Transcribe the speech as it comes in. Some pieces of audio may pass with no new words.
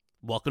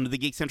Welcome to the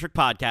Geek-Centric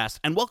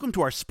Podcast, and welcome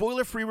to our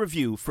spoiler-free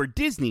review for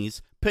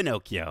Disney's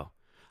Pinocchio.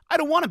 I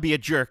don't want to be a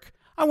jerk.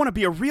 I want to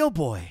be a real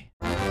boy.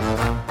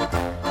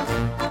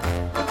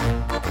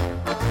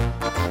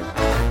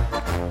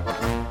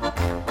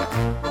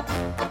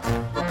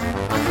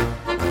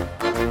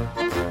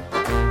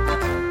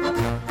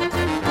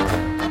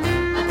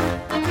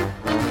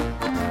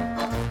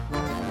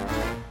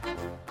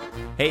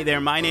 Hey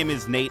there, my name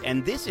is Nate,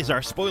 and this is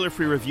our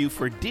spoiler-free review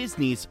for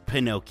Disney's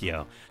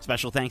Pinocchio.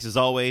 Special thanks, as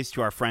always,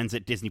 to our friends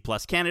at Disney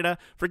Plus Canada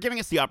for giving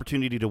us the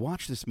opportunity to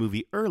watch this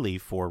movie early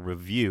for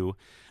review.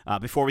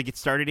 Before we get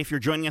started, if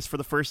you're joining us for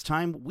the first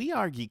time, we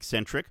are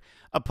Geek-Centric,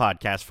 a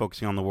podcast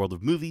focusing on the world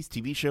of movies,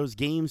 TV shows,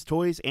 games,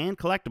 toys, and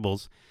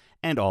collectibles,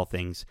 and all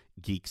things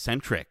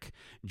geek-centric.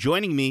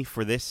 Joining me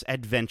for this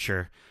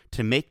adventure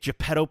to make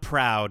Geppetto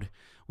proud,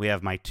 we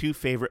have my two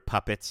favorite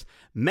puppets,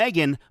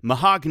 Megan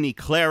Mahogany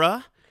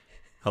Clara.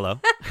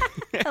 Hello.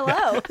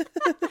 Hello.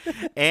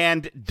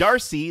 And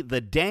Darcy, the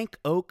Dank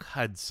Oak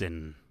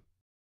Hudson.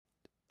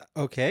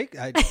 Okay,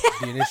 I'd be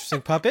an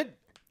interesting puppet.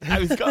 I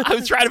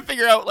was trying to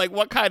figure out like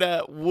what kind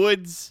of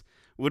woods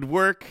would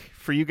work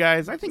for you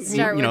guys. I think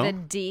Start with a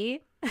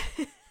D.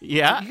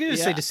 Yeah. You could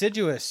just say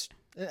deciduous.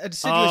 A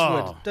deciduous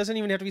wood doesn't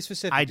even have to be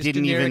specific. I just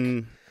didn't generic.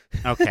 even.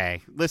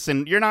 Okay,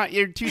 listen,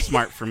 you're too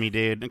smart for me,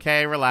 dude.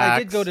 Okay, relax. I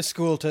did go to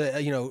school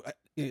to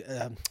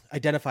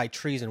identify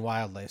trees and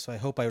wildlife, so I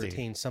hope I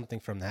retain something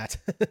from that.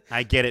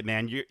 I get it,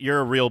 man. You're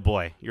a real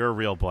boy. You're a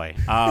real boy.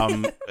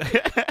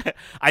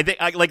 I think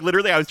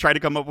I was trying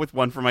to come up with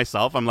one for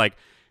myself. I'm like,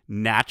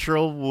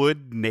 natural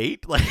wood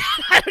Nate. Like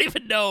I don't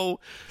even know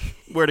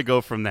where to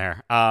go from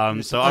there.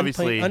 So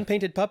obviously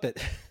unpainted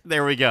puppet.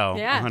 There we go.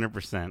 Yeah.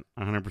 100%.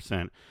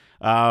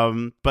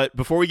 But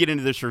before we get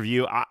into this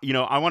review,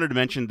 I wanted to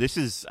mention this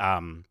is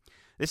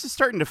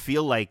starting to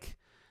feel like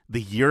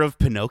the year of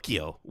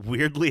Pinocchio,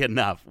 weirdly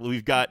enough.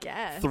 We've got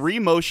 3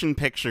 motion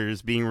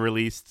pictures being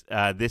released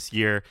this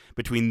year,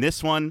 between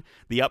this one,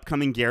 the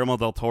upcoming Guillermo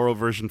del Toro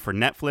version for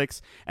Netflix,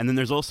 and then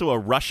there's also a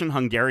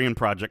Russian-Hungarian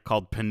project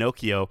called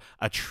Pinocchio,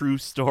 A True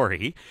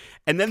Story.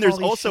 And then there's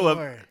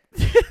also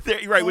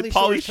with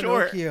Pauly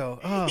Shore.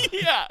 Oh.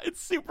 Yeah,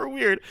 it's super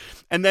weird.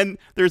 And then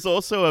there's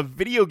also a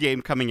video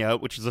game coming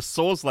out, which is a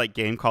Souls-like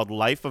game called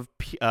Life of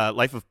Pi,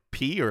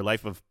 or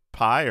Life of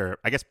Pi, or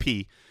I guess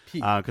P.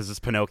 Because it's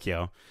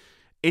Pinocchio.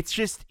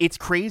 It's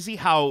crazy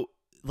how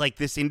like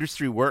this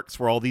industry works,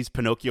 where all these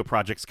Pinocchio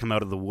projects come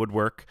out of the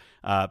woodwork,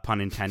 pun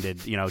intended,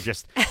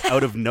 just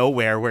out of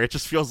nowhere, where it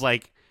just feels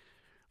like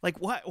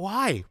what?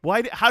 Why?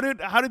 How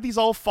did these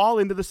all fall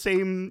into the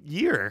same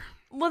year?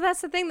 Well,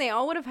 that's the thing. They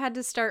all would have had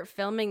to start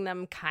filming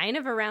them kind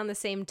of around the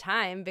same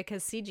time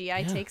because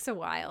CGI takes a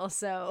while.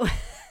 So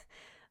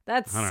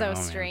that's so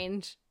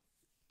strange.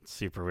 It's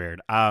super weird.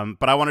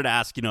 But I wanted to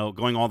ask,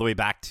 going all the way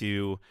back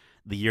to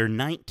the year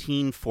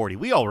 1940.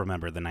 We all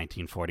remember the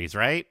 1940s,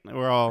 right?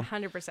 We're all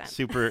 100%.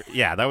 Super.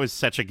 Yeah, that was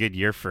such a good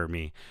year for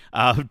me.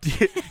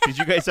 Did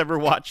you guys ever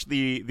watch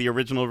the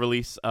original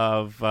release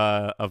of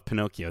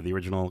Pinocchio, the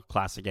original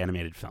classic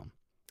animated film?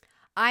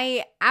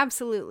 I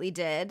absolutely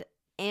did.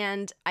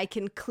 And I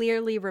can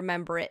clearly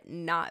remember it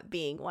not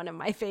being one of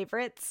my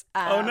favorites.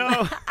 Oh,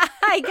 no.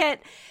 I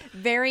get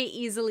very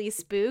easily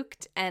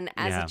spooked. And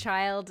as a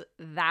child,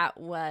 that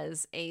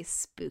was a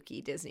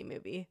spooky Disney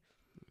movie.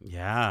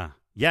 Yeah.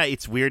 Yeah,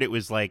 it's weird. It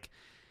was like,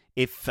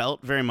 it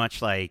felt very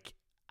much like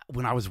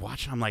when I was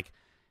watching, I'm like,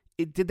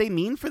 did they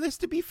mean for this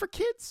to be for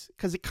kids?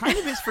 Because it kind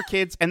of is for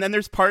kids. And then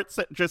there's parts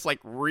that just like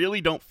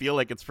really don't feel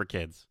like it's for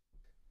kids.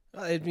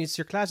 I mean, it's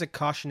your classic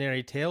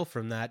cautionary tale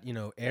from that,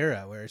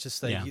 era, where it's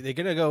just like they're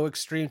gonna go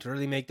extreme to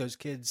really make those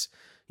kids,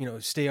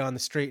 stay on the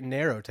straight and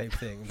narrow type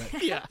thing.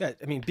 But yeah, I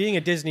mean, being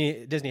a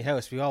Disney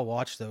house, we all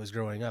watched those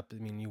growing up. I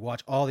mean, you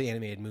watch all the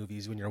animated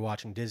movies when you're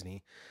watching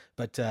Disney.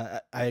 But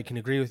I can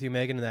agree with you,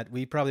 Megan, that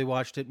we probably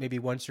watched it maybe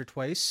once or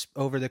twice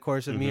over the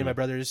course of me and my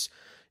brother's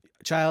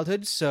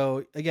childhood.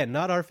 So again,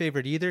 not our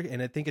favorite either,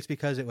 and I think it's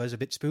because it was a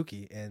bit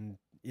spooky and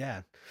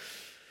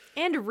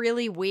and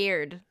really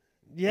weird.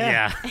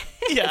 Yeah.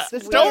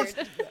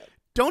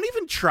 Don't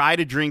even try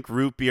to drink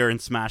root beer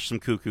and smash some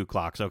cuckoo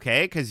clocks,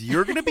 okay? Because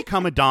you're going to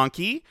become a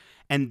donkey,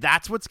 and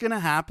that's what's going to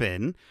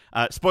happen.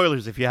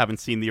 Spoilers if you haven't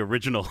seen the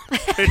original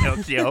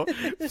Pinocchio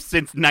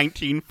since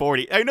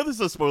 1940. I know this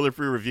is a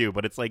spoiler-free review,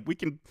 but it's like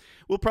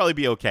we'll probably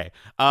be okay.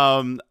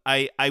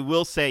 I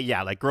will say,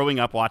 like growing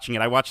up watching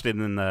it, I watched it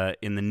in the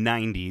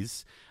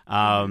 90s.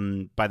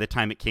 By the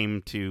time it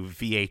came to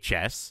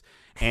VHS.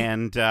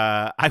 And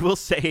I will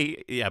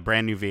say,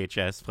 brand new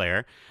VHS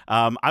player.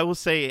 I will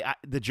say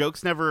the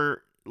jokes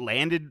never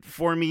landed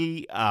for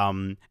me.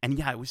 And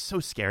it was so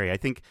scary. I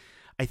think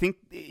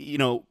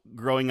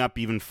growing up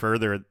even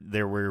further,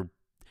 there were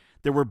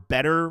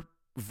better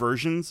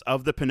versions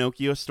of the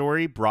Pinocchio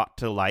story brought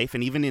to life,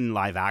 and even in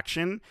live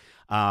action.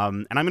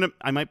 And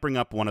I might bring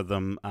up one of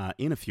them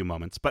in a few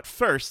moments. But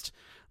first,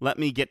 let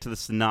me get to the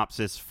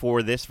synopsis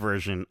for this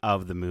version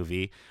of the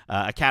movie.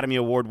 Academy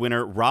Award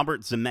winner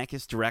Robert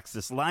Zemeckis directs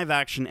this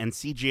live-action and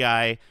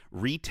CGI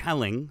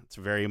retelling, it's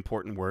a very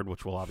important word,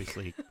 which we'll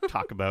obviously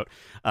talk about,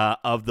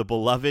 of the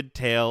beloved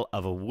tale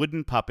of a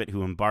wooden puppet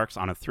who embarks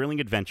on a thrilling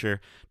adventure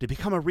to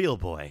become a real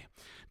boy.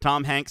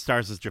 Tom Hanks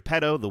stars as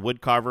Geppetto, the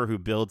woodcarver who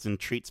builds and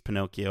treats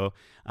Pinocchio,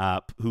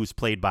 who's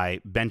played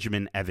by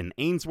Benjamin Evan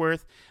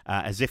Ainsworth,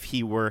 as if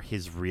he were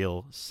his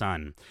real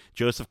son.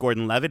 Joseph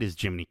Gordon-Levitt is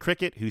Jiminy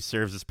Cricket, who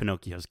serves as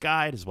Pinocchio's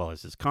guide as well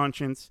as his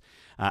conscience.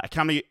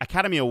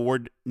 Academy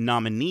Award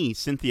nominee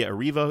Cynthia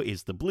Erivo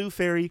is the Blue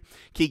Fairy.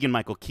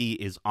 Keegan-Michael Key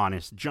is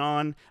Honest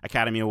John.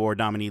 Academy Award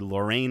nominee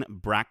Lorraine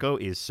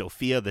Bracco is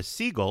Sophia the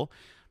Seagull.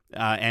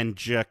 And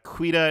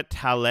Jaquita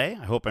Tale,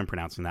 I hope I'm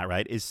pronouncing that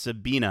right, is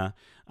Sabina,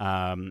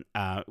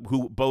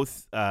 who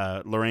both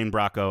Lorraine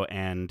Bracco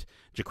and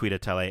Jaquita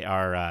Tale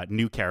are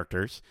new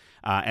characters.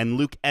 And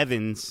Luke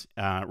Evans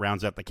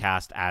rounds out the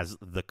cast as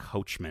the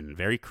coachman.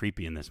 Very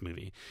creepy in this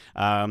movie.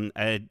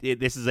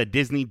 This is a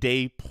Disney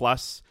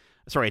Plus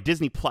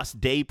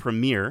Day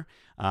premiere.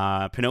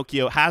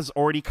 Pinocchio has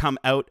already come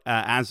out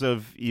as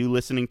of you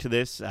listening to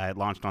this. It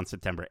launched on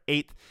September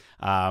 8th.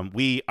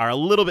 We are a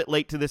little bit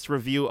late to this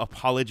review.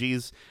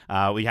 Apologies.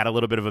 We had a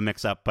little bit of a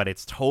mix-up, but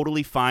it's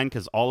totally fine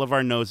because all of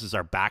our noses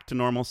are back to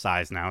normal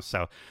size now,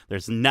 so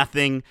there's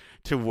nothing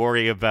to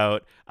worry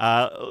about.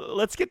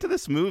 Let's get to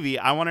this movie.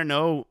 I want to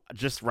know,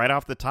 just right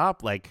off the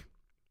top, like,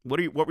 what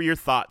were your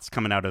thoughts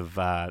coming out of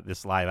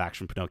this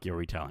live-action Pinocchio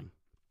retelling?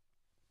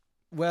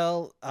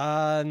 Well,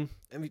 I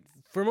mean,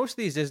 for most of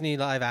these Disney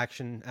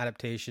live-action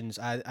adaptations,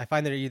 I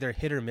find they're either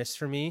hit or miss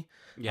for me.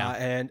 Yeah.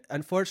 And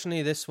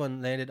unfortunately, this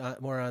one landed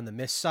more on the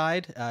miss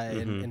side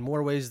in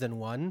more ways than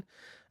one.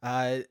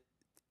 They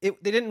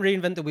didn't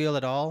reinvent the wheel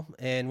at all,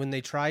 and when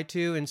they tried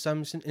to, in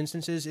some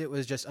instances, it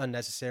was just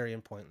unnecessary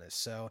and pointless.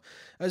 So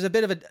I was a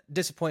bit of a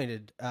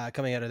disappointed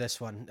coming out of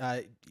this one.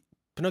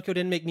 Pinocchio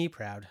didn't make me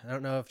proud. I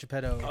don't know if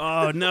Geppetto.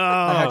 Oh no!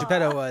 How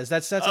Geppetto was.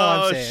 That's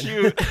all I'm saying.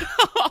 Shoot.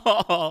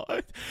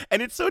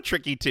 And it's so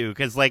tricky too,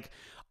 because like,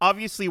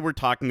 obviously we're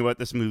talking about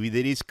this movie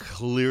that is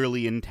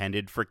clearly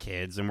intended for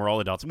kids, and we're all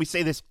adults, and we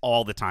say this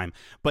all the time.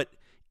 But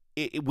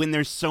when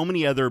there's so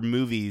many other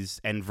movies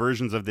and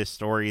versions of this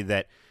story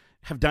that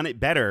have done it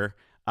better,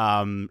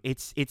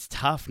 it's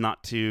tough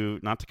not to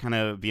kind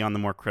of be on the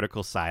more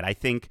critical side. I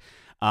think,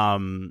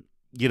 going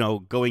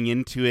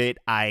into it,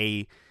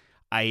 I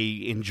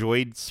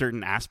enjoyed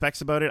certain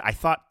aspects about it. I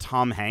thought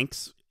Tom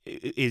Hanks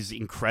is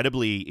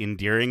incredibly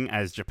endearing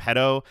as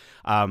Geppetto.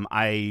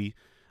 I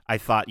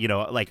thought,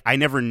 like, I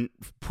never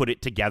put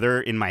it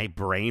together in my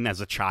brain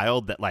as a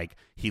child that, like,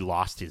 he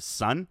lost his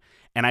son.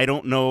 And I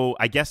don't know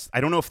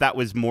if that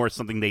was more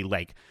something they,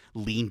 like,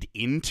 leaned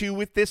into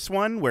with this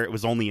one, where it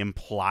was only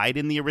implied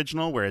in the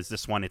original, whereas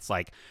this one, it's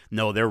like,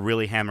 no, they're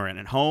really hammering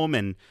it home.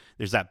 And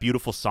there's that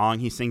beautiful song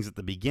he sings at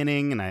the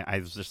beginning, and I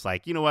was just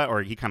like, you know what?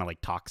 Or he kind of,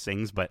 like, talk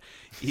sings, but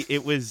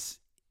it was...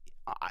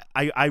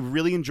 I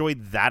really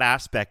enjoyed that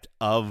aspect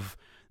of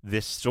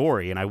this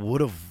story, and I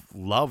would have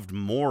loved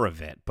more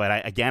of it. But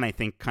I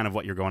think kind of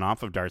what you're going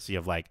off of, Darcy,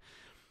 of like,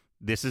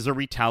 this is a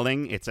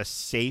retelling. It's a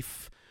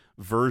safe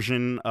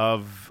version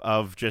of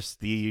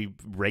just the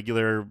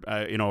regular,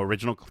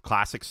 original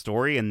classic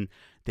story, and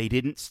they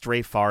didn't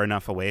stray far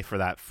enough away for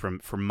that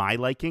from my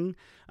liking.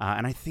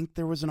 And I think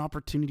there was an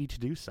opportunity to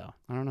do so.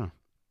 I don't know.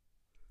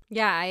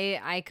 Yeah,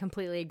 I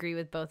completely agree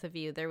with both of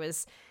you. There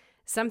was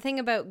something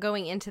about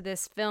going into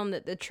this film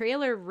that the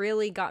trailer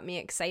really got me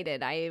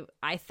excited.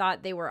 I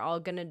thought they were all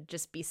going to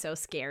just be so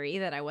scary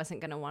that I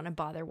wasn't going to want to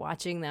bother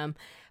watching them.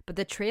 But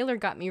the trailer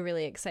got me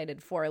really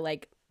excited for,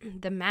 like,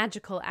 the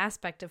magical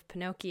aspect of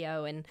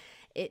Pinocchio and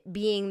it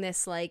being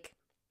this, like,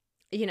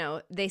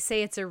 they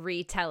say it's a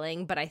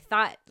retelling, but I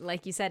thought,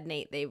 like you said,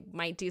 Nate, they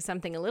might do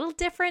something a little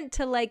different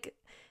to, like,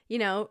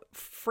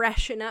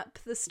 freshen up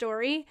the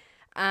story.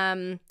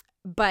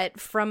 But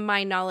from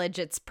my knowledge,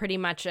 it's pretty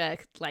much a,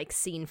 like,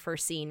 scene for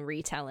scene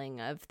retelling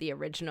of the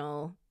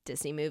original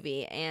Disney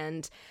movie.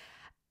 And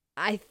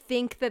I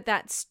think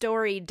that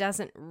story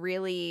doesn't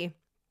really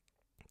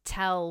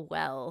tell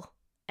well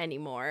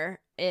anymore.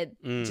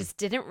 It just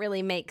didn't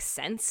really make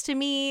sense to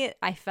me.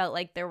 I felt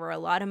like there were a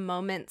lot of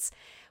moments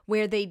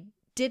where they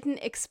didn't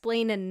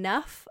explain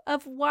enough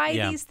of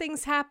why these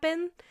things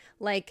happen.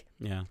 Like,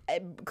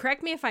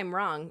 correct me if I'm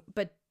wrong,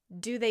 but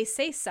do they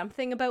say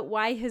something about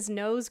why his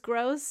nose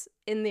grows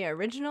in the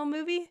original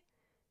movie?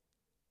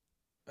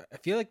 I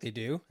feel like they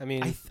do. I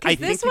mean,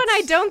 this one,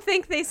 I don't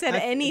think they said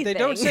anything. They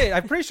don't say it.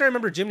 I'm pretty sure I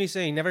remember Jiminy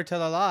saying "never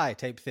tell a lie"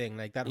 type thing,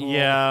 like that whole.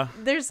 Yeah,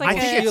 there's like I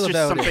think it's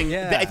just something.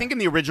 Yeah. I think in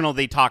the original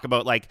they talk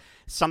about, like,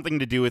 something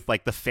to do with,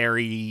 like, the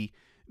fairy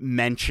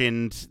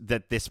mentioned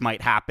that this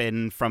might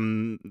happen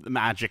from the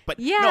magic. But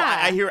no,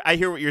 I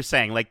hear what you're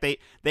saying. Like,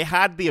 they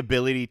had the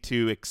ability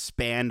to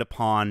expand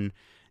upon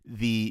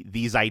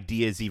these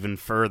ideas even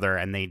further,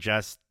 and they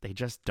just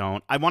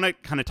don't. I want to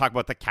kind of talk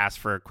about the cast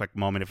for a quick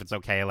moment, if it's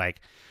okay.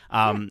 Like,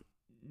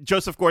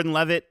 Joseph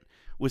Gordon-Levitt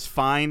was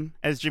fine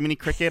as Jiminy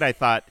Cricket. I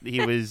thought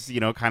he was,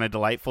 kind of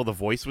delightful. The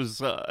voice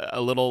was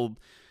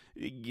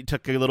it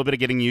took a little bit of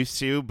getting used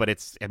to, but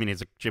it's a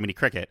Jiminy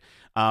Cricket.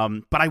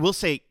 But I will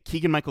say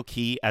Keegan-Michael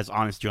Key as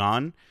Honest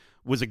John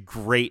was a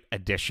great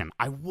addition.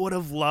 I would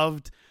have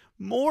loved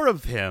more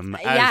of him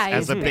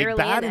as a big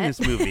bad in this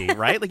movie,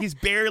 right? Like, he's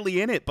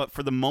barely in it, but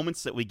for the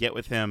moments that we get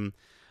with him,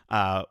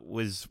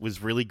 was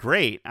really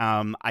great.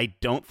 I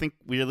don't think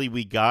really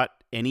we got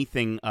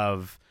anything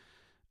of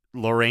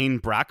Lorraine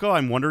Bracco.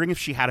 I'm wondering if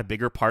she had a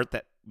bigger part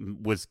that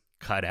was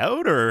cut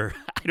out, or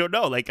I don't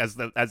know, like as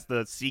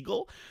the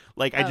seagull.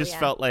 Like, I just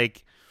felt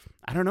like,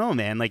 I don't know,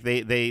 man. Like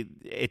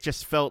it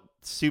just felt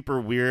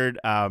super weird.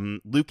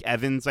 Luke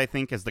Evans, I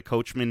think, as the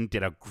coachman,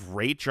 did a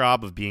great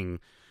job of being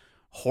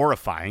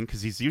horrifying,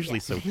 because he's usually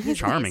so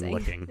charming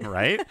looking,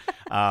 right?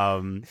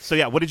 So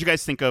yeah, what did you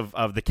guys think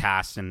of the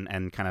cast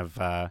and kind of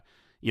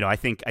I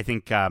think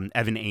Evan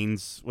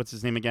Ains, what's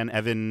his name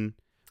again?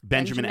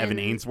 Benjamin Evan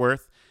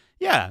Ainsworth.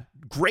 Yeah,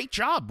 great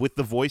job with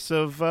the voice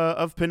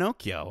of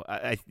Pinocchio.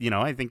 I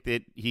think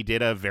that he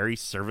did a very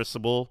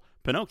serviceable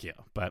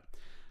Pinocchio. But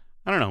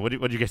I don't know. What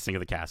do you guys think of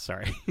the cast?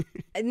 Sorry.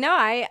 No,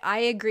 I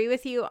agree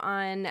with you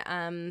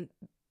on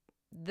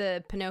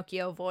the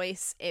Pinocchio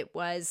voice. It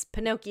was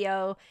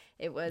Pinocchio.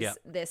 It was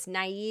this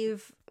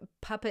naive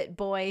puppet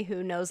boy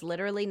who knows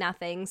literally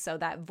nothing. So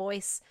that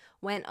voice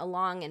went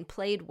along and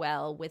played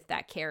well with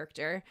that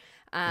character.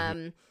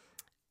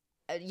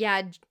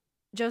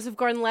 Joseph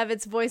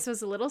Gordon-Levitt's voice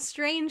was a little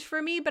strange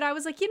for me, but I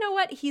was like, you know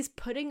what? He's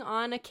putting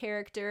on a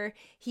character.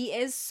 He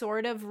is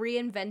sort of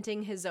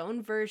reinventing his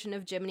own version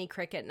of Jiminy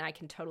Cricket, and I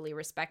can totally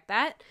respect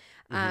that.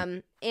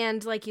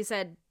 And like you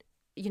said,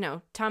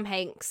 Tom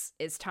Hanks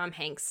is Tom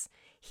Hanks.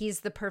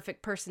 He's the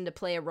perfect person to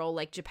play a role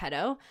like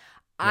Geppetto.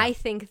 I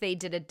think they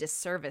did a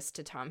disservice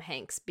to Tom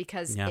Hanks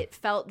because it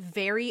felt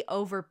very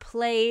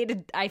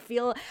overplayed. I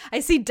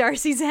see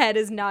Darcy's head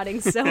is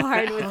nodding so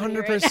hard with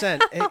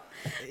 100%.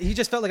 He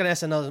just felt like an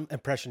SNL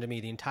impression to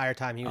me the entire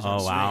time he was on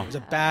screen. It was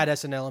a bad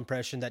SNL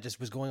impression that just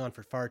was going on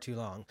for far too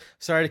long.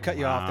 Sorry to cut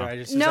you off there.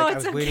 I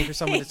was waiting for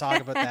someone to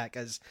talk about that,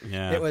 because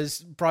it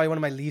was probably one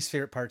of my least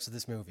favorite parts of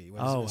this movie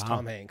was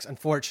Tom Hanks,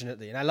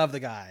 unfortunately. And I love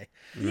the guy.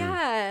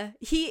 Yeah,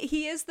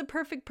 he is the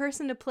perfect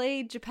person to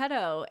play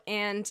Geppetto,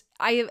 and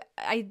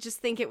I just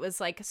think it was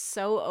like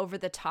so over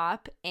the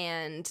top,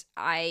 and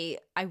I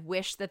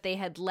wish that they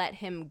had let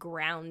him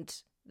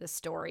ground the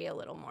story a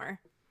little more.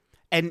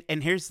 And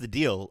here's the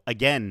deal.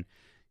 Again,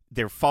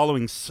 they're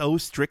following so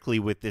strictly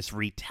with this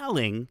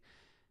retelling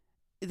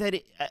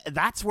that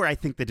that's where I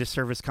think the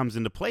disservice comes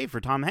into play for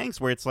Tom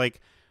Hanks, where it's like,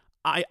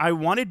 I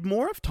wanted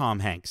more of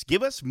Tom Hanks.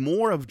 Give us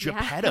more of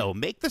Geppetto.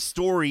 Make the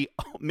story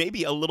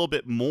maybe a little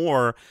bit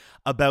more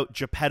about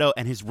Geppetto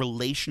and his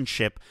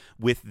relationship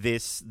with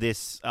this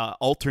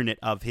alternate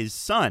of his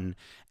son.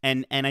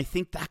 And I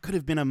think that could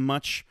have been a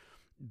much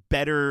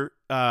better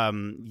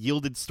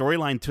yielded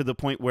storyline, to the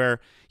point where,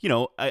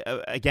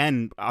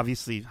 again,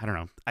 obviously, I don't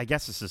know, I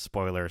guess this is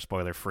spoiler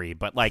free,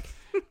 but like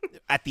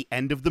at the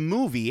end of the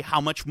movie, how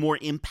much more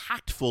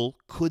impactful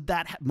could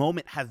that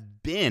moment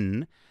have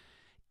been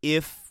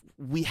if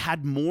we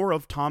had more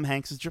of Tom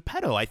Hanks as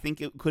Geppetto? I think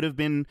it could have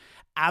been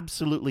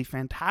absolutely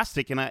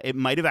fantastic, and it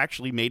might have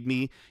actually made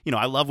me,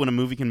 I love when a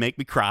movie can make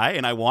me cry,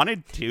 and I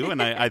wanted to,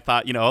 and I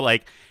thought,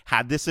 like,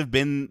 had this have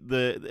been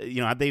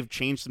had they've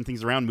changed some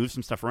things around, moved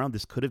some stuff around,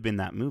 this could have been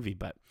that movie,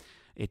 but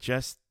it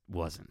just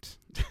wasn't.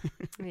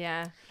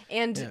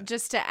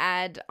 Just to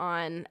add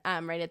on,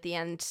 right at the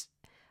end,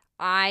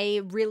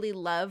 I really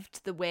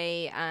loved the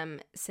way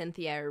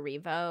Cynthia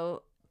Erivo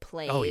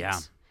played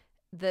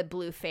the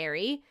Blue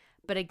Fairy.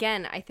 But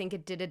again, I think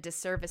it did a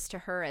disservice to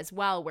her as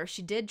well, where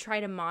she did try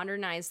to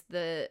modernize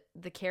the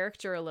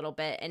character a little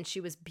bit, and she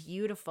was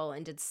beautiful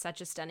and did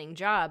such a stunning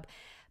job,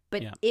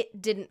 but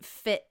it didn't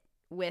fit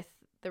with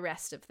the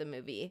rest of the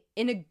movie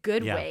in a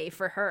good way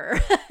for her.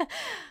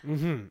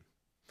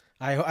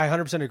 I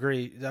 100%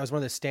 agree. That was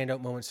one of the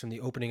standout moments from the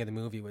opening of the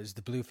movie, was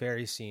the Blue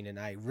Fairy scene, and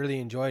I really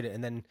enjoyed it.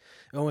 And then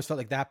it almost felt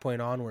like that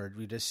point onward,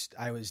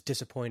 I was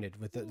disappointed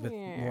with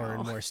more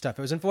and more stuff.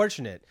 It was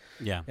unfortunate.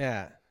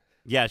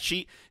 Yeah,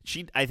 she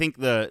I think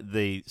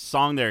the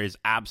song there is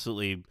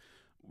absolutely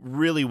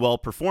really well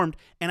performed,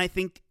 and I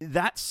think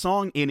that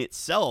song in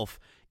itself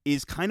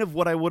is kind of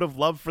what I would have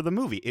loved for the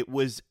movie. It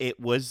was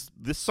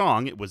the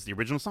song, it was the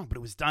original song, but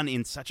it was done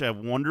in such a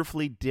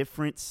wonderfully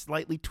different,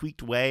 slightly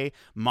tweaked way,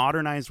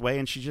 modernized way,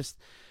 and she just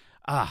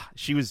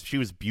she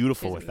was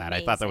beautiful with that.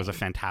 Amazing. I thought that was a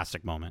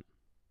fantastic moment.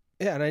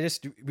 Yeah, and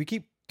we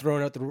keep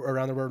throwing out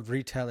around the word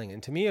retelling,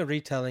 and to me a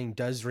retelling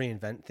does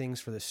reinvent things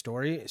for the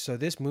story. So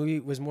this movie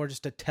was more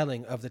just a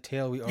telling of the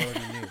tale we already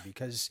knew,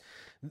 because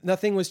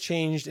nothing was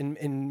changed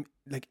in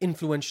like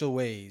influential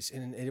ways,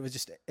 and it was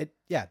just it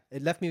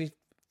left me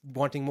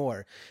wanting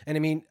more. And I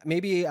mean,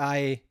 maybe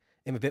I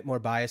am a bit more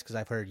biased because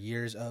I've heard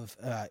years of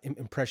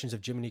impressions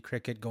of Jiminy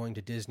Cricket going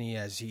to Disney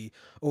as he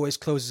always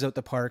closes out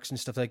the parks and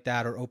stuff like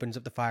that, or opens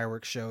up the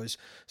fireworks shows.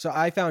 So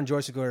I found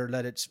Joseph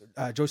Gordon-Levitt's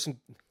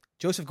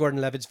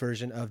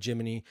version of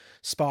Jiminy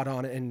spot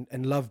on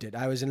and loved it.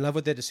 I was in love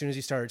with it as soon as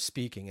he started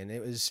speaking,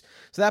 and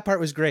so that part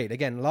was great.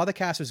 Again, a lot of the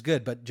cast was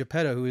good, but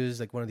Geppetto, who is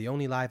like one of the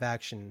only live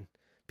action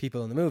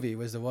people in the movie,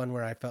 was the one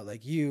where I felt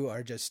like you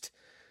are just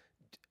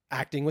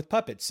acting with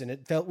puppets, and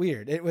it felt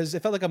weird. It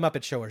felt like a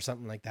Muppet Show or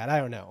something like that. I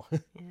don't know.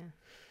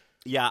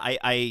 Yeah,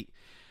 I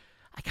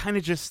kind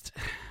of just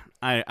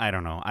I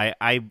don't know.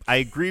 I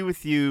agree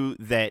with you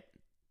that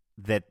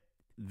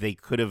they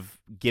could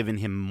have given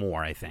him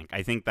more. I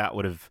think that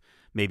would have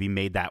maybe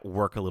made that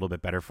work a little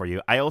bit better for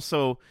you. I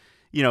also,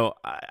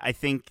 I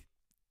think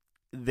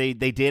they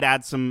did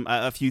add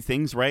a few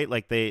things, right?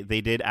 Like they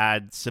did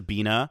add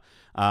Sabina,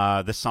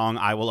 the song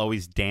 "I Will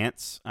Always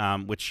Dance,"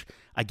 which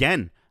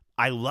again,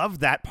 I love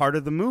that part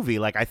of the movie.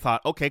 Like I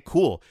thought, okay,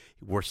 cool.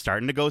 We're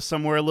starting to go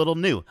somewhere a little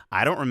new.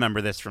 I don't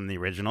remember this from the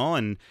original,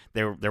 and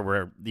there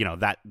were,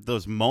 that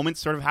those moments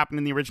sort of happened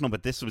in the original,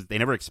 but they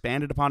never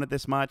expanded upon it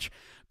this much.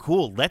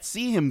 Cool. Let's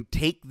see him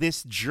take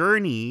this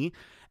journey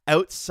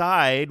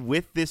outside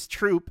with this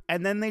troupe,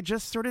 and then they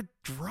just sort of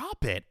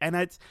drop it. And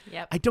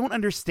I don't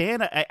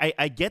understand.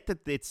 I get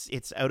that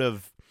it's out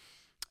of,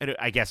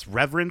 I guess,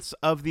 reverence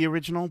of the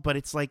original, but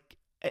it's like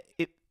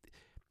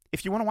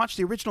if you want to watch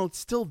the original, it's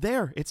still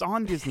there. It's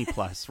on Disney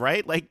Plus,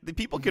 right? Like the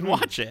people can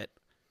watch it.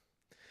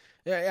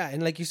 Yeah,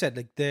 and like you said,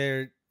 like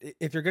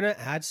if you're gonna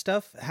add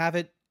stuff, have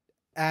it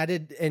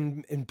added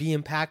and be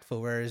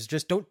impactful. Whereas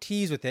just don't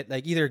tease with it.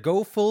 Like either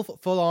go full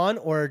on,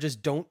 or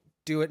just don't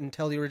do it and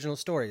tell the original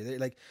story.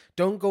 Like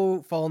don't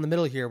go fall in the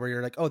middle here, where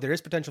you're like, oh, there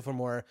is potential for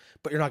more,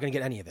 but you're not gonna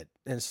get any of it.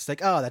 And it's just like,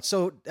 oh, that's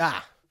so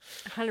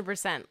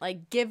 100%.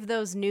 Like give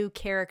those new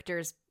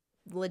characters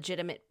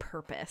legitimate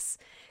purpose,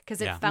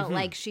 because it felt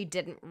like she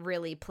didn't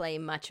really play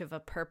much of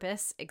a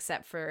purpose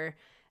except for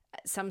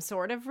some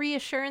sort of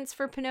reassurance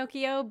for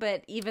Pinocchio,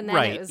 but even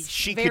then it was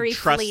very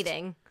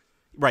fleeting.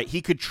 Right,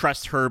 he could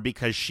trust her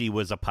because she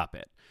was a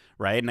puppet,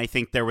 right? And I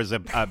think there was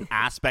an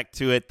aspect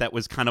to it that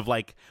was kind of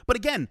like, but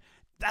again,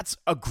 that's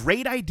a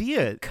great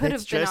idea. Could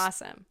have been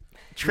awesome.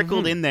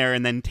 Trickled in there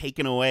and then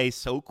taken away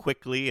so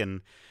quickly. And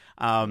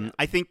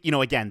I think,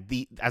 again,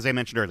 as I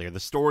mentioned earlier,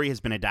 the story has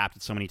been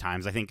adapted so many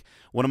times. I think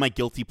one of my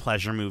guilty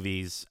pleasure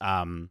movies,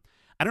 I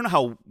don't know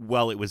how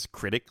well it was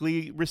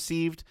critically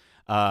received.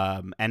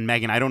 And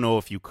Megan, I don't know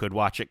if you could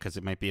watch it because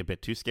it might be a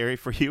bit too scary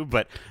for you,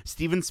 but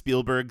Steven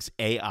Spielberg's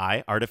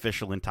AI,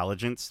 Artificial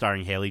Intelligence,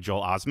 starring Haley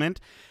Joel Osment,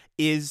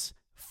 is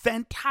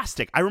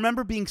fantastic. I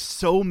remember being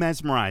so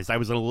mesmerized. I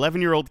was an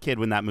 11-year-old kid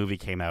when that movie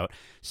came out.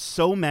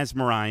 So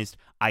mesmerized.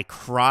 I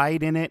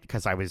cried in it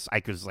because I was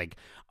like,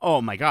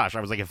 oh my gosh. I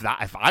was like,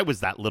 if I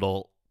was that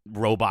little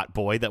robot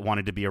boy that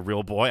wanted to be a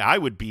real boy, I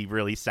would be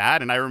really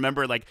sad. And I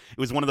remember like it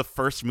was one of the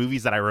first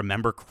movies that I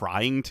remember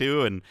crying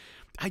to. And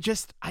I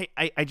just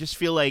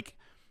feel like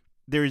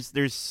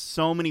there's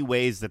so many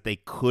ways that they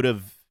could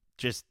have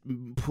just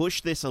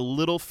pushed this a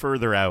little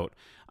further out,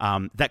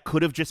 that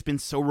could have just been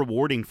so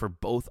rewarding for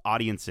both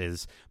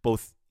audiences,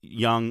 both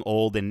young,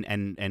 old,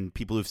 and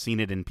people who've seen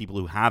it and people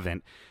who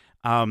haven't.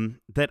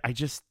 That I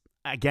just,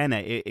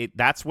 again,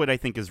 that's what I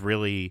think is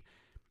really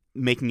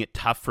making it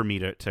tough for me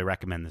to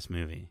recommend this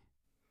movie.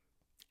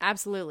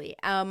 Absolutely.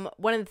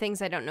 One of the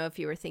things, I don't know if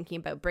you were thinking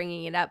about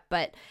bringing it up,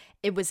 but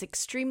it was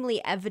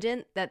extremely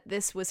evident that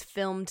this was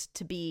filmed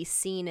to be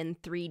seen in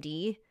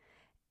 3D,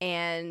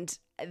 and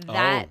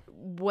that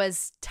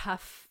was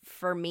tough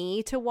for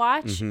me to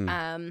watch.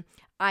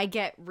 I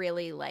get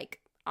really like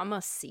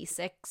almost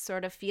seasick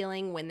sort of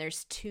feeling when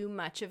there's too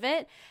much of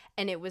it,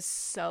 and it was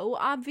so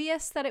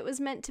obvious that it was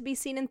meant to be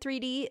seen in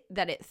 3D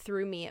that it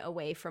threw me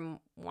away from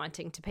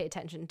wanting to pay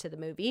attention to the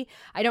movie.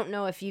 I don't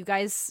know if you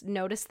guys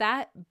noticed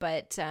that,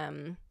 but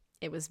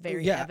it was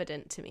very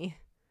evident to me.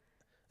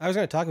 I was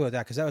going to talk about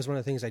that because that was one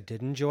of the things I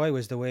did enjoy,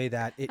 was the way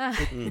that it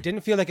didn't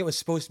feel like it was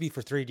supposed to be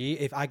for 3D.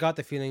 If I got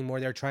the feeling more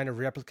they're trying to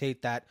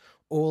replicate that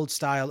old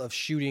style of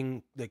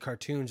shooting the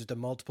cartoons with the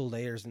multiple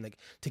layers and like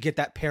to get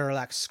that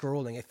parallax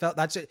scrolling.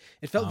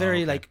 It felt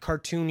very like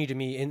cartoony to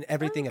me in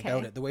everything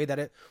about it. The way that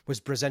it was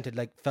presented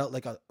felt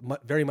like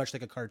very much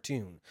like a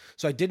cartoon.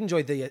 So I did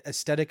enjoy the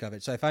aesthetic of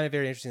it. So I find it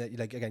very interesting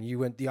that you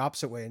went the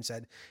opposite way and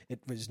said it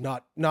was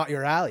not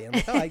your alley. And I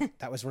thought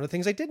that was one of the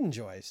things I did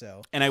enjoy.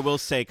 So, and I will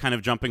say, kind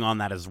of jumping on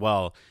that as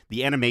well,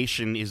 the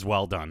animation is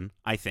well done.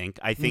 I think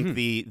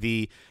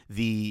the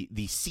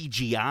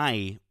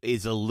CGI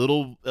is a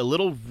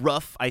little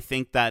rough. I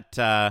think that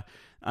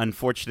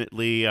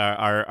unfortunately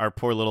our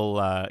poor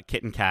little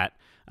kitten cat,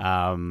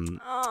 Figaro.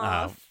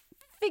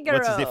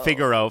 What's his name?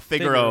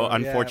 Figaro,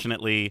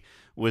 unfortunately,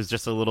 was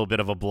just a little bit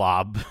of a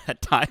blob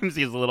at times.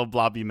 He was a little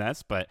blobby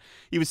mess, but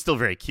he was still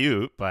very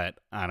cute. But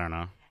I don't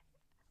know.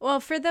 Well,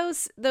 for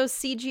those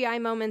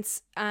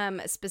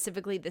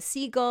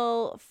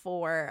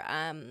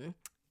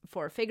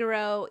for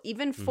Figaro,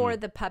 even for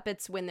the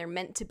puppets when they're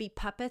meant to be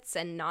puppets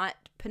and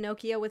not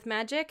Pinocchio with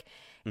magic.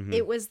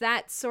 It was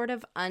that sort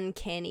of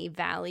uncanny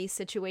valley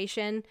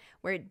situation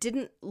where it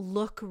didn't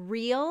look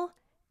real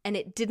and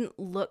it didn't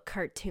look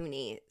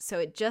cartoony. So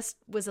it just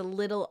was a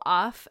little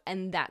off,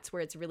 and that's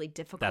where it's really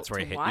difficult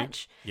to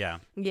watch. Yeah.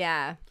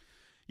 Yeah.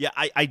 Yeah,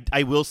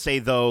 I will say,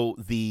 though,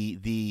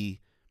 the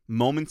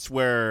moments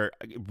where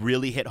it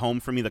really hit home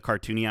for me, the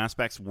cartoony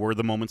aspects, were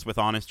the moments with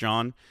Honest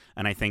John.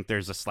 And I think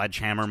there's a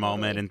sledgehammer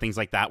moment and things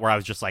like that where I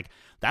was just like,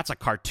 that's a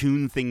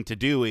cartoon thing to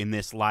do in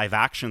this live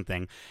action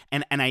thing.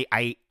 And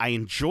I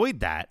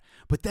enjoyed that.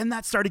 But then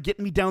that started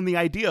getting me down the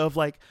idea of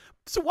like,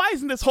 so why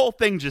isn't this whole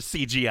thing just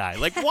CGI?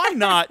 Like, why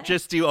not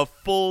just do a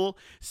full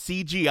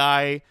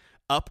CGI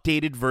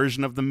updated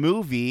version of the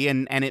movie,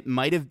 and it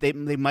might have they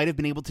might have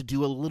been able to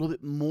do a little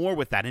bit more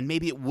with that, and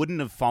maybe it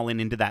wouldn't have fallen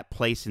into that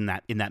place in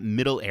that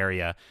middle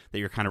area that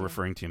you're kind of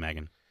referring to,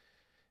 Megan.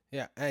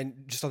 Yeah,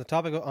 and just on the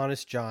topic of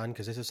Honest John,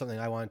 because this is something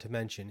I wanted to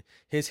mention,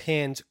 his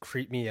hands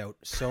creep me out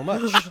so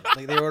much.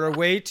 Like, they were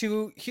way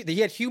too. He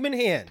had human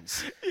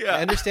hands. Yeah.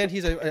 I understand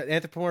he's an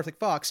anthropomorphic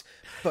fox,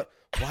 but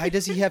why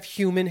does he have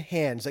human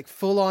hands? Like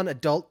full on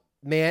adult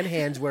man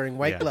hands wearing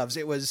white gloves.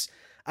 It was.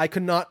 I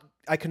could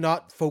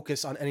not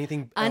focus on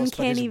anything else.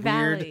 Uncanny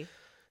Valley.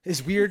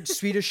 His weird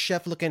Swedish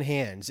chef looking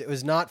hands. It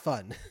was not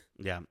fun.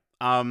 Yeah.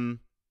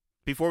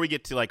 Before we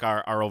get to like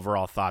our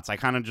overall thoughts, I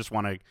kind of just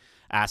want to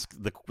ask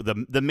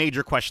the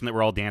major question that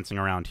we're all dancing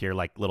around here,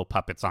 like little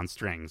puppets on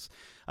strings.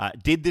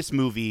 Did this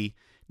movie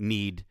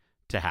need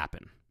to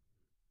happen?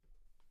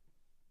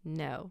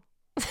 No.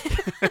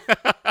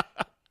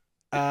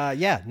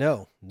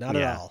 No, not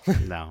at all.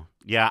 No.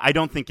 Yeah, I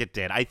don't think it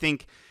did. I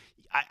think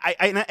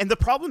and the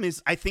problem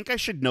is, I think I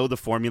should know the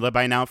formula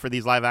by now for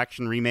these live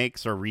action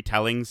remakes or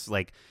retellings.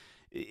 Like,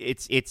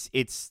 it's.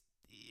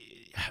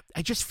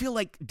 I just feel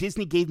like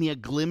Disney gave me a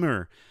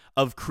glimmer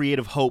of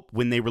creative hope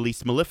when they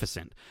released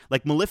Maleficent.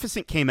 Like,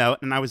 Maleficent came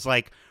out, and I was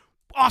like,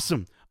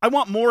 awesome. I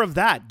want more of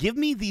that. Give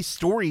me these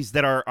stories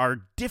that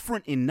are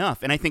different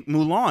enough. And I think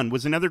Mulan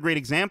was another great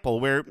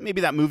example where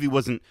maybe that movie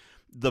wasn't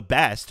the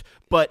best,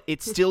 but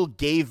it still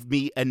gave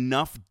me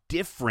enough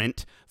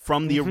different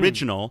from the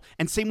original.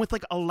 And same with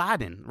like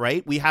Aladdin,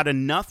 right? We had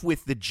enough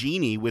with the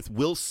genie, with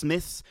Will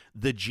Smith's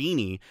The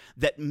Genie,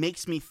 that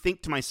makes me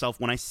think to myself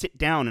when I sit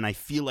down and I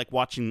feel like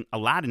watching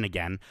Aladdin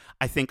again,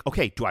 I think,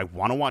 okay, do I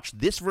want to watch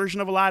this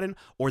version of Aladdin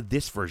or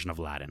this version of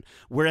Aladdin?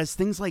 Whereas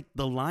things like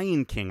The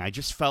Lion King, I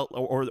just felt,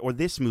 or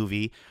this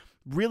movie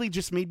really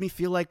just made me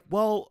feel like,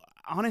 well,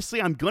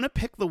 honestly, I'm going to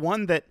pick the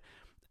one that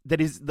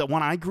is the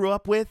one I grew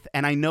up with.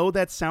 And I know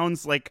that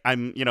sounds like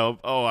I'm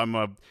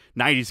a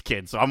 90s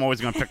kid, so I'm always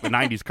going to pick the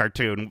 90s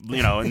cartoon,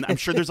 and I'm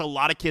sure there's a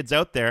lot of kids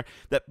out there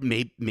that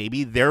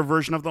maybe their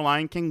version of The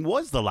Lion King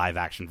was the live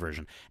action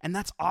version. And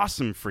that's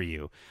awesome for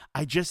you.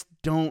 I just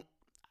don't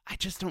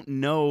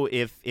know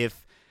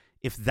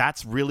if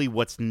that's really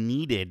what's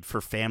needed for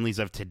families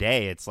of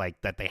today. It's like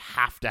that they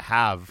have to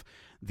have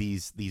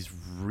these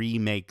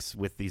remakes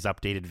with these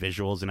updated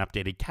visuals and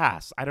updated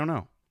casts. I don't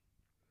know.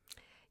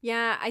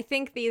 Yeah, I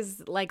think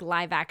these like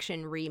live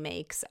action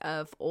remakes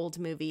of old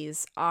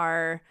movies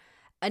are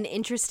an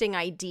interesting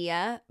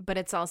idea, but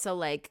it's also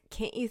like,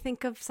 can't you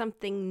think of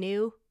something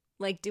new?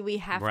 Like, do we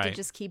have to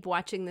just keep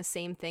watching the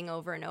same thing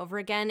over and over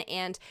again?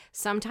 And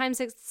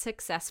sometimes it's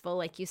successful,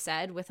 like you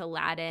said, with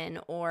Aladdin,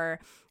 or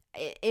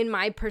in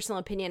my personal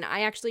opinion,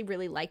 I actually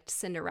really liked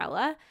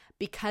Cinderella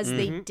because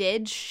they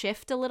did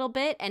shift a little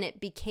bit and it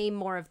became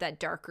more of that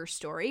darker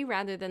story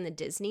rather than the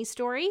Disney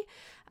story.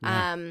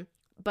 Yeah.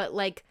 But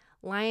like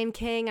Lion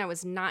King, I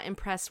was not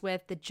impressed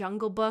with. The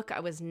Jungle Book, I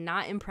was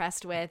not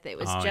impressed with. It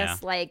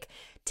was like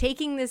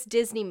taking this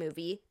Disney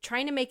movie,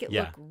 trying to make it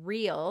look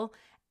real,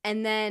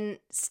 and then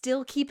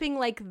still keeping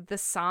like the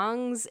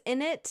songs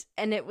in it.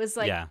 And it was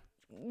like,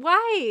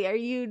 why are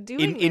you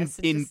doing this?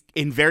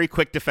 In very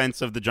quick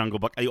defense of the Jungle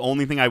Book, the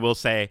only thing I will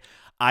say,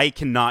 I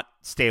cannot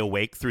stay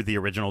awake through the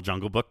original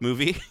Jungle Book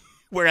movie.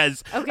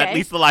 Whereas at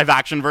least the live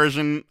action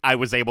version, I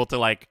was able to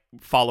like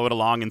follow it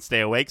along and stay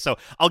awake. So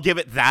I'll give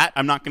it that.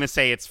 I'm not going to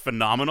say it's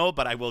phenomenal,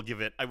 but I will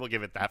give it that for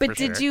sure. But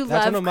did you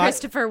love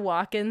Christopher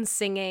Walken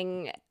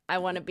singing I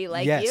Want to Be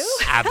Like You?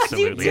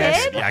 Absolutely. You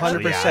yes. did?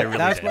 Actually,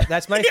 100%. Yeah,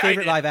 that's my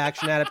favorite live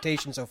action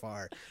adaptation so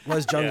far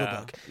was Jungle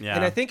Book. Yeah.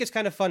 And I think it's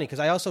kind of funny because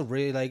I also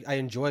really I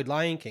enjoyed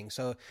Lion King.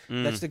 So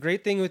that's the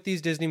great thing with these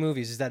Disney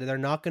movies is that they're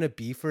not going to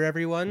be for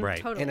everyone. Right.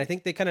 Totally. And I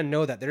think they kind of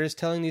know that. They're just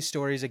telling these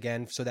stories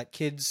again so that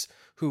kids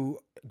who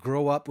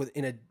grow up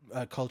within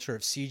a culture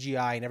of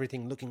CGI and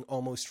everything looking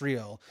almost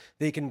real,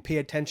 they can pay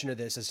attention to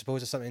this as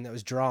opposed to something that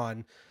was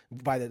drawn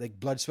by the like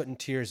blood, sweat, and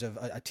tears of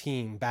a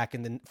team back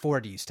in the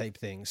 40s type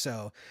thing.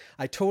 So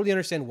I totally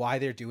understand why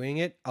they're doing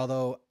it,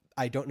 although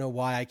I don't know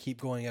why I keep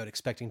going out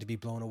expecting to be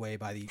blown away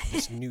by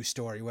this new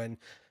story when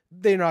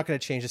they're not going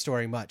to change the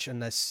story much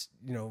unless,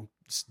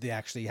 they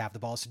actually have the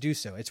balls to do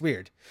so. It's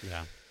weird.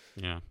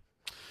 Yeah.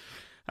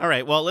 All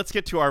right, well, let's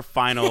get to our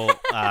final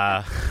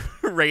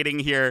rating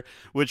here,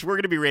 which we're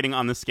going to be rating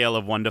on the scale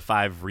of 1 to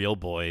 5 real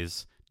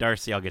boys.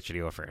 Darcy, I'll get you to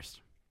go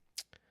first.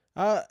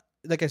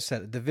 like I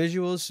said, the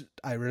visuals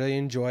I really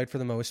enjoyed for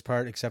the most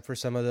part, except for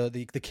some of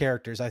the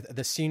characters.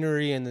 The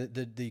scenery and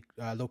the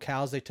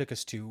locales they took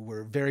us to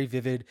were very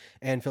vivid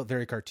and felt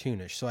very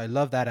cartoonish. So I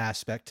love that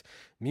aspect.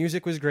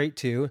 Music was great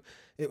too.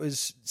 It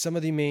was some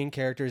of the main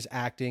characters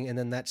acting, and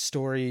then that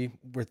story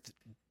with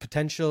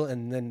potential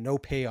and then no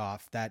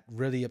payoff that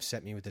really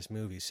upset me with this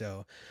movie.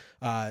 So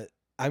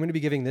I'm going to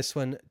be giving this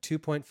one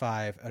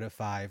 2.5 out of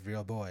 5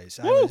 real boys.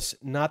 Woo! I was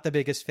not the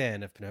biggest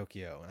fan of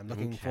Pinocchio. I'm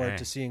looking forward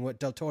to seeing what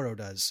Del Toro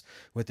does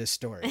with this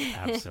story.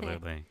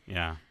 Absolutely.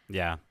 Yeah.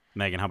 Yeah.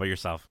 Megan, how about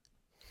yourself?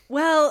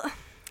 Well,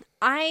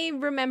 I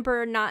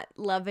remember not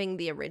loving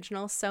the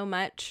original so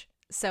much.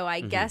 So I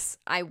guess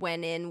I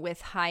went in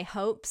with high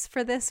hopes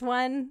for this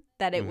one,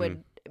 that it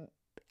would,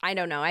 I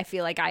don't know. I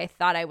feel like I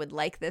thought I would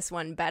like this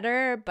one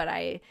better, but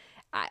I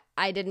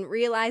didn't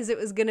realize it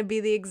was going to be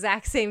the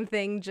exact same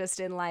thing, just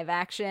in live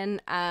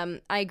action.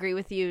 I agree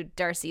with you,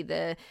 Darcy.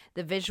 The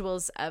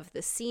visuals of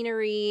the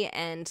scenery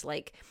and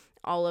like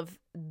all of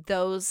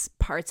those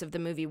parts of the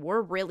movie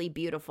were really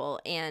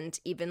beautiful, and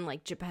even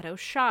like Geppetto's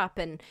shop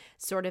and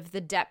sort of the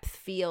depth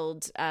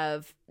field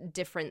of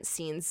different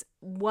scenes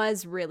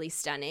was really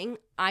stunning.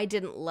 I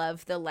didn't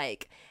love the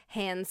like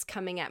hands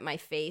coming at my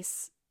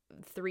face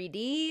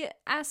 3D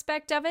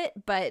aspect of it,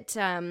 but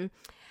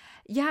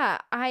yeah,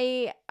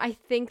 I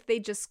think they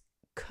just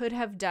could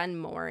have done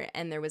more,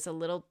 and there was a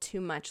little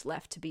too much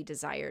left to be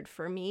desired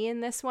for me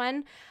in this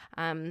one.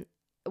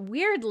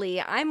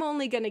 Weirdly, I'm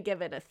only going to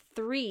give it a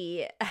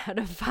 3 out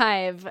of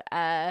 5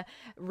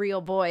 real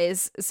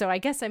boys, so I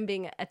guess I'm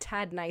being a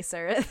tad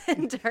nicer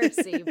than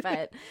Darcy,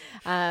 but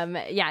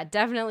yeah,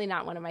 definitely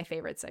not one of my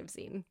favorites I've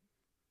seen.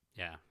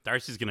 Yeah,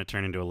 Darcy's going to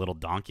turn into a little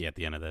donkey at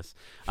the end of this.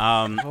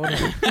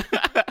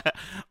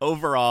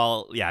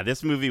 Overall, yeah,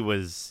 this movie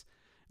was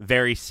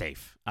very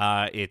safe.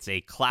 It's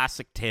a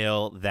classic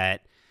tale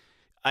that,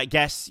 I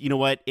guess, you know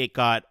what, it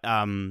got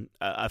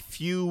a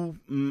few,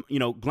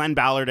 Glenn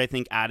Ballard, I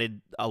think,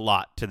 added a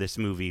lot to this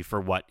movie for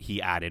what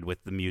he added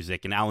with the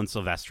music, and Alan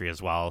Silvestri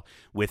as well,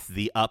 with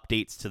the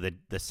updates to the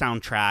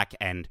soundtrack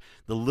and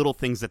the little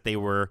things that they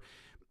were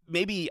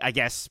maybe, I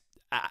guess,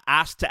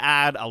 asked to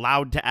add,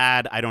 allowed to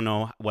add. I don't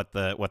know what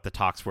the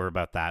talks were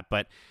about that,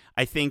 but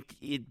I think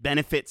it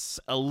benefits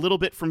a little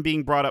bit from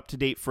being brought up to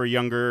date for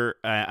younger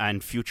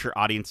and future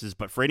audiences.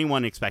 But for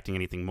anyone expecting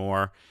anything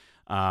more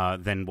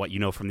than what you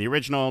know from the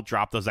original,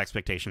 drop those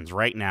expectations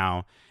right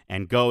now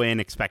and go in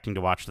expecting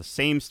to watch the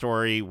same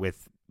story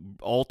with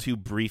all too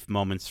brief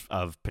moments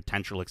of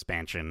potential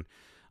expansion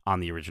on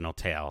the original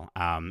tale,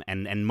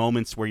 and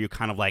moments where you're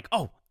kind of like,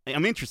 oh,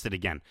 I'm interested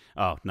again.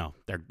 Oh, no,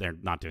 they're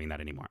not doing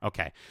that anymore.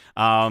 Okay.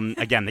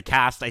 Again, the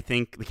cast, I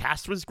think the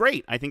cast was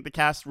great. I think the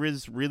cast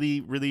was really,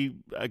 really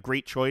a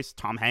great choice.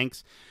 Tom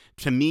Hanks,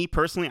 to me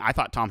personally, I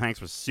thought Tom Hanks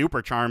was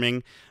super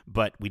charming,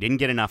 but we didn't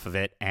get enough of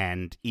it.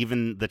 And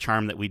even the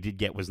charm that we did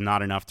get was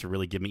not enough to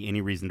really give me any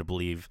reason to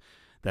believe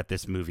that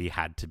this movie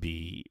had to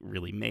be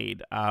really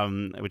made,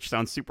 which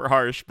sounds super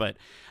harsh. But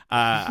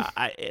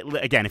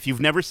again, if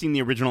you've never seen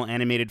the original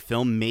animated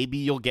film, maybe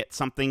you'll get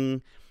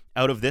something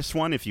out of this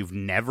one if you've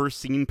never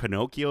seen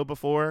Pinocchio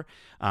before,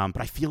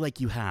 but I feel like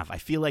you have. I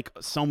feel like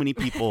so many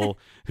people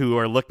who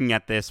are looking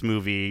at this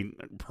movie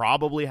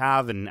probably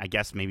have, and I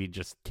guess maybe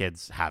just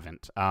kids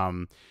haven't.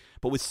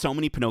 But with so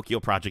many Pinocchio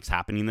projects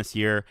happening this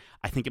year,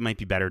 I think it might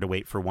be better to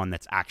wait for one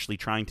that's actually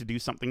trying to do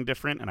something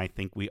different, and I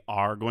think we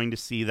are going to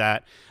see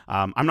that.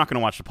 I'm not going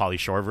to watch the Pauly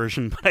Shore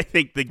version, but I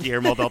think the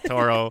Guillermo del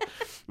Toro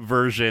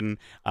version,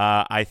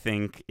 I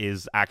think,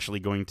 is actually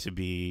going to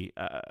be,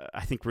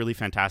 I think, really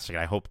fantastic.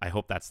 I hope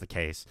that's the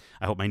case.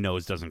 I hope my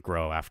nose doesn't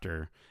grow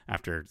after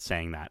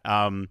saying that.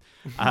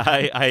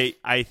 I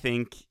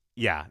think,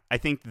 yeah, I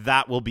think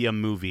that will be a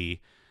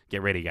movie.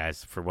 Get ready,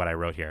 guys, for what I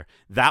wrote here.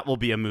 That will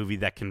be a movie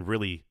that can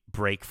really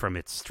break from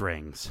its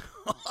strings.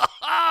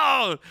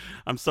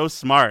 I'm so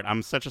smart.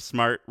 I'm such a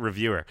smart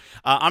reviewer.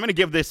 I'm going to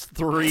give this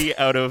 3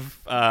 out of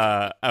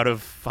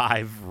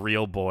 5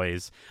 real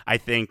boys. I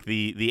think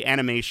the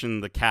animation,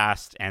 the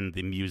cast, and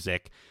the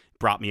music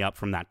brought me up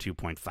from that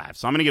 2.5.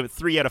 So I'm going to give it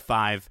 3 out of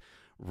 5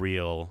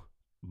 real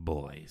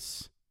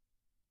boys.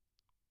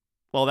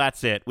 Well,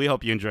 that's it. We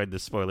hope you enjoyed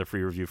this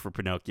spoiler-free review for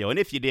Pinocchio. And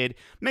if you did,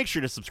 make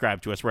sure to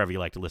subscribe to us wherever you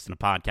like to listen to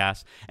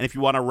podcasts. And if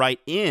you want to write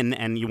in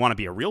and you want to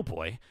be a real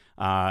boy,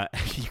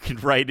 you can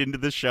write into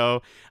the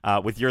show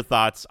with your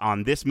thoughts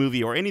on this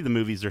movie or any of the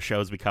movies or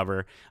shows we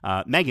cover.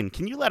 Megan,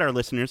 can you let our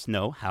listeners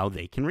know how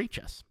they can reach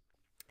us?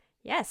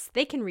 Yes,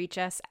 they can reach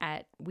us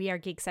at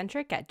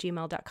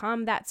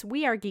wearegeekcentric@gmail.com. That's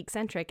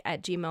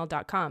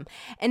wearegeekcentric@gmail.com.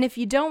 And if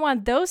you don't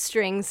want those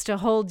strings to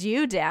hold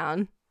you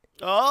down,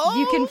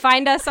 you can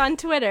find us on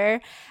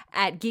Twitter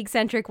at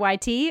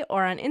GeekcentricYT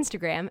or on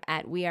Instagram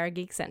at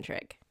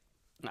WeAreGeekcentric.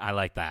 I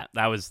like that.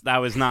 That was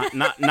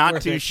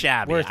not too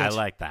shabby. I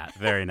like that.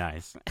 Very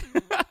nice.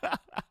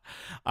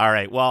 All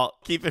right. Well,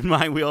 keep in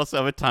mind, we also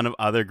have a ton of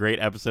other great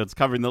episodes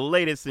covering the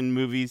latest in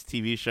movies,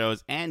 TV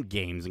shows, and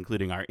games,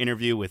 including our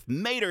interview with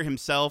Mater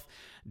himself,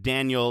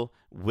 Daniel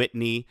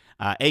Whitney,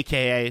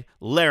 a.k.a.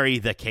 Larry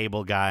the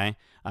Cable Guy.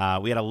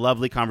 We had a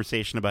lovely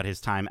conversation about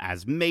his time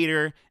as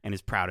Mater and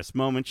his proudest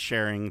moments,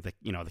 sharing the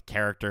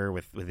character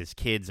with his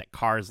kids at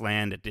Cars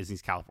Land at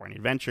Disney's California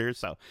Adventure.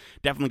 So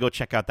definitely go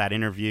check out that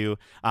interview.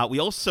 We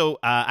also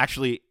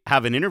actually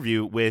have an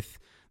interview with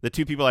the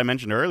two people I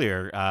mentioned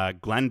earlier,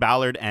 Glenn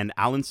Ballard and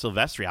Alan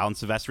Silvestri. Alan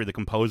Silvestri, the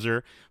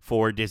composer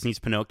for Disney's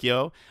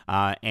Pinocchio,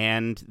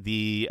 and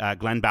the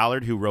Glenn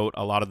Ballard, who wrote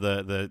a lot of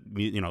the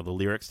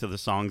lyrics to the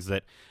songs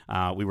that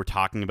we were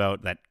talking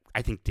about that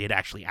I think did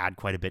actually add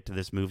quite a bit to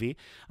this movie.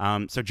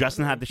 So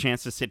Justin had the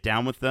chance to sit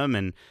down with them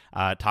and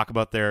talk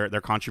about their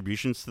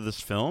contributions to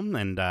this film,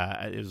 and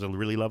it was a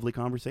really lovely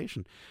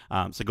conversation.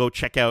 So go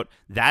check out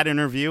that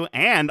interview.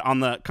 And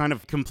on the kind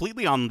of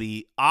completely on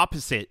the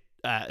opposite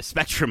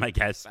spectrum, I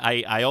guess,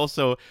 I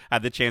also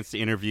had the chance to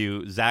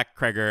interview Zach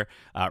Kreger,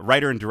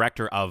 writer and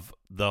director of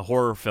the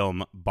horror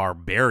film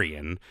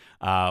Barbarian,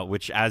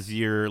 which, as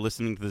you're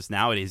listening to this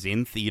now, it is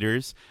in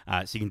theaters,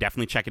 so you can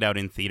definitely check it out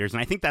in theaters.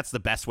 And I think that's the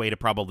best way to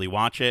probably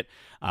watch it,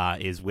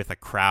 is with a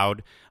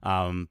crowd.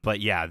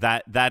 But yeah,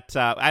 that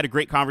I had a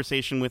great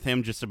conversation with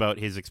him just about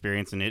his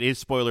experience, and it is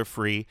spoiler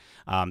free,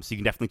 so you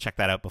can definitely check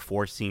that out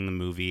before seeing the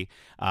movie.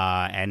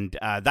 And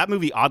that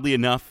movie, oddly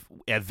enough,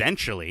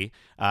 eventually,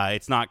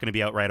 it's not going to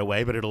be out right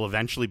away, but it'll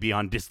eventually be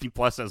on Disney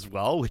Plus as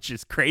well, which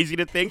is crazy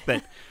to think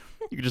that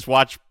you can just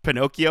watch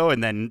Pinocchio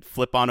and then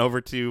flip on over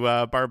to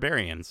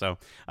Barbarian. So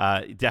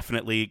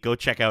definitely go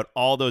check out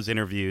all those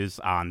interviews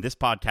on this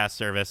podcast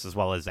service, as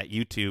well as at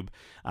YouTube,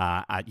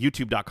 at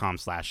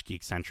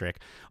youtube.com/geekcentric.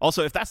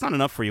 Also, if that's not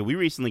enough for you, we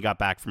recently got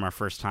back from our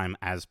first time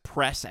as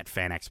press at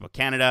Fan Expo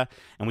Canada,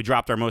 and we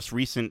dropped our most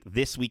recent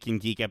This Week in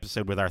Geek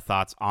episode with our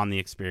thoughts on the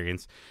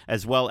experience,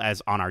 as well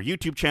as on our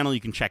YouTube channel.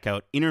 You can check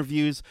out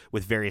interviews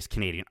with various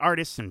Canadian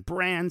artists and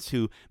brands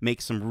who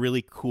make some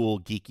really cool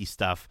geeky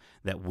stuff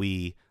that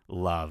we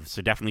love.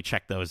 So definitely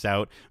check those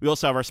out. We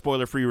also have our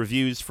spoiler-free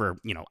reviews for,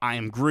 I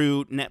Am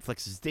Groot,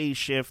 Netflix's Day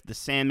Shift, The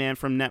Sandman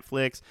from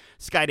Netflix,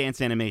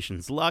 Skydance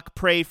Animation's Luck,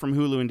 Prey from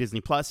Hulu and Disney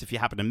Plus, if you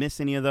happen to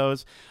miss any of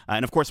those.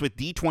 And of course, with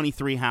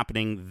D23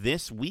 happening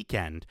this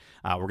weekend,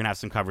 we're going to have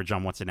some coverage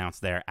on what's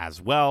announced there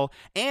as well.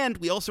 And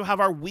we also have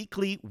our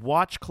weekly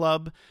Watch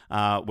Club,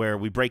 where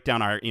we break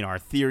down our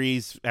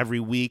theories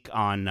every week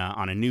on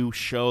a new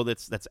show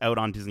that's out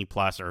on Disney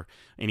Plus, or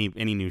any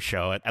new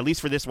show. At least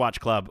for this Watch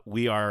Club,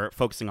 we are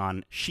focusing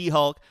on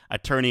She-Hulk,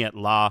 Attorney at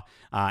Law,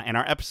 and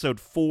our episode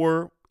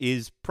 4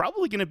 is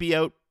probably going to be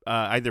out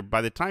either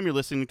by the time you're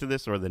listening to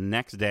this or the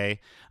next day.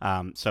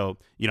 So,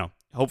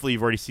 hopefully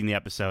you've already seen the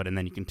episode, and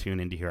then you can tune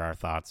in to hear our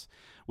thoughts.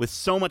 With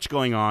so much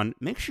going on,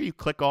 make sure you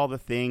click all the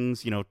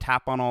things,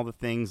 tap on all the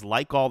things,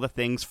 like all the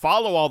things,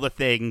 follow all the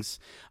things,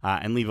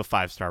 and leave a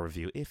 5-star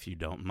review if you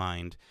don't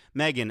mind.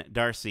 Megan,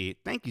 Darcy,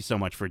 thank you so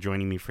much for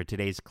joining me for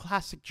today's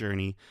classic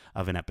journey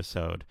of an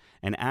episode.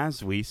 And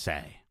as we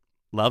say,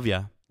 love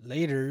ya.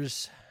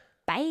 Laters.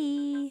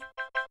 Bye.